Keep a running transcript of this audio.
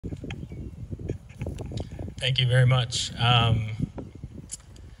Thank you very much.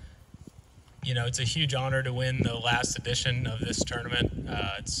 You know, it's a huge honor to win the last edition of this tournament.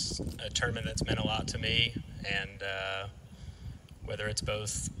 It's a tournament that's meant a lot to me, and whether it's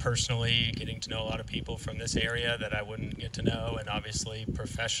both personally, getting to know a lot of people from this area that I wouldn't get to know, and obviously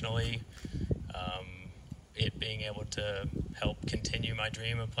professionally, it being able to help continue my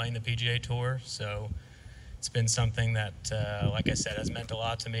dream of playing the PGA Tour. So it's been something that, like I said, has meant a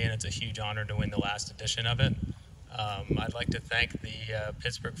lot to me, and it's a huge honor to win the last edition of it. I'd like to thank the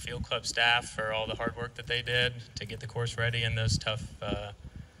Pittsburgh Field Club staff for all the hard work that they did to get the course ready in those tough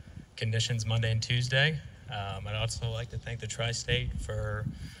conditions Monday and Tuesday. I'd also like to thank the Tri-State for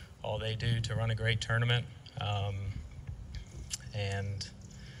all they do to run a great tournament. And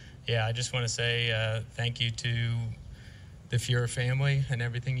yeah, I just want to say thank you to the Fuhrer family and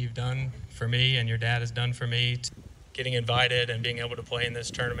everything you've done for me and your dad has done for me. Getting invited and being able to play in this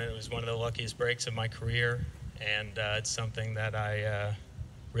tournament was one of the luckiest breaks of my career, and it's something that I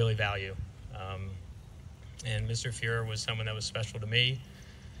really value. And Mr. Fuhrer was someone that was special to me,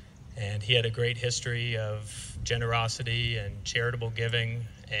 and he had a great history of generosity and charitable giving,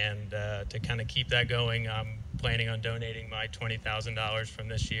 and to kind of keep that going, I'm planning on donating my $20,000 from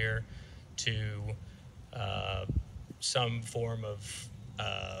this year to some form of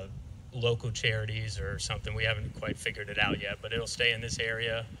local charities or something. We haven't quite figured it out yet, but it'll stay in this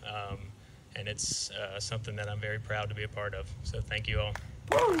area, and it's something that I'm very proud to be a part of. So thank you all.